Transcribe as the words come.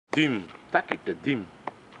Dim, takita dim.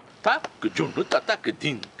 Tak junno tatak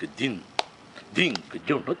din, din. Din,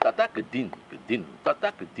 junno tatak din,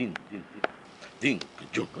 tatak din, din. Din,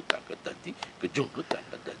 junno takatati, junno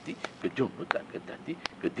takatati, junno takatati,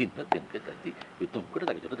 din din katati, tum kuda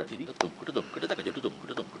takatati, tum kuda takatati, tum kuda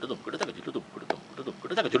takatati, tum kuda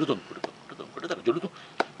takatati,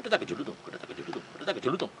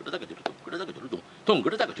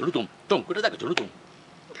 tum kuda takatati,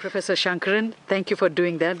 Professor Sankaran, thank you for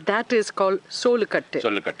doing that. That is called Solkattu.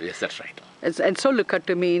 Solkattu, yes, that's right. And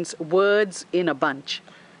Solkattu means words in a bunch.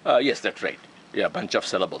 Yes, that's right. Yeah, bunch of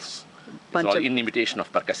syllables. It's all in imitation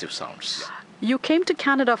of percussive sounds. You came to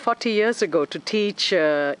Canada 40 years ago to teach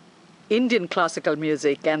Indian classical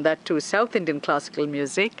music, and that too South Indian classical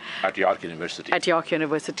music. At York University. At York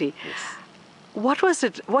University. Yes.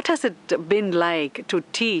 What has it been like to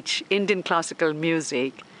teach Indian classical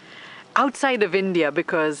music outside of India,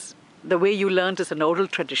 because the way you learned is an oral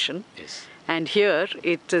tradition, yes, and here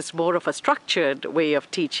it is more of a structured way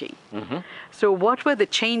of teaching. Mm-hmm. So what were the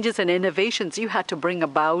changes and innovations you had to bring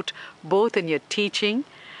about both in your teaching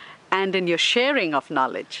and in your sharing of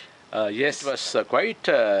knowledge? Yes, it was quite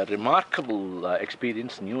a remarkable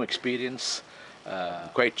experience, new experience,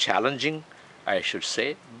 quite challenging, I should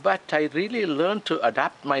say, but I really learned to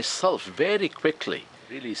adapt myself very quickly.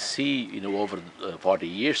 Really see, over 40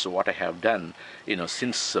 years what I have done,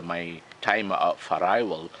 since my time of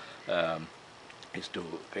arrival, is to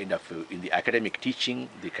kind of, in the academic teaching,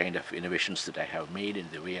 the kind of innovations that I have made in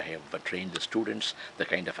the way I have trained the students, the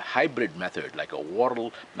kind of a hybrid method, like a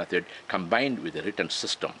oral method combined with a written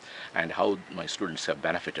system, and how my students have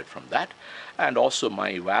benefited from that. And also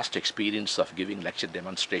my vast experience of giving lecture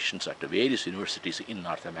demonstrations at various universities in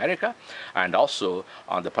North America, and also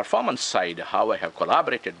on the performance side, how I have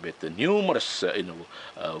collaborated with the numerous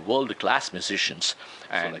world-class musicians,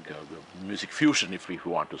 and so like music fusion, if we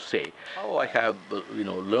want to say, how I have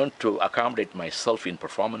learned to accommodate myself in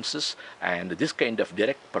performances, and this kind of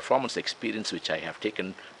direct performance experience which I have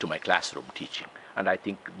taken to my classroom teaching. And I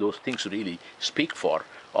think those things really speak for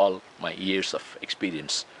all my years of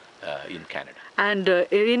experience in Canada. And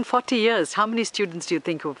in 40 years, how many students do you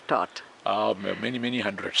think you've taught? Many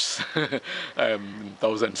hundreds,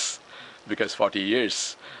 thousands, because 40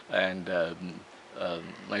 years, and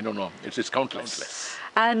I don't know, it's countless.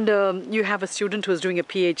 And you have a student who is doing a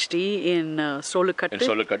PhD in Solkattu? In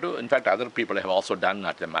Solkattu. In fact, other people have also done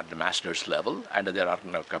at the master's level, and there are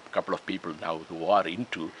a couple of people now who are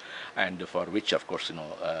into, and for which, of course,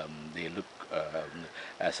 they look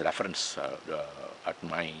as a reference at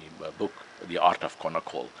my book, The Art of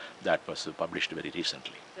Konakol, that was published very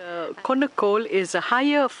recently. Konakol is a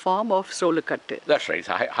higher form of Solkattu. That's right. It's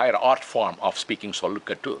a higher art form of speaking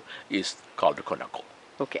Solkattu is called Konakol.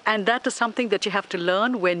 Okay, and that is something that you have to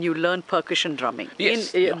learn when you learn percussion drumming.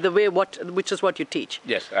 Yes, the way which is what you teach.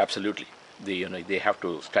 Yes, absolutely. They have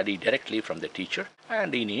to study directly from the teacher.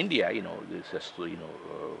 And in India, this has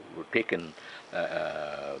taken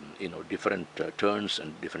different turns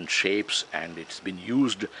and different shapes, and it's been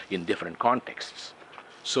used in different contexts.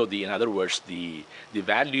 So in other words, the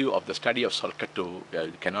value of the study of Solkattu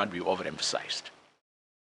cannot be overemphasized.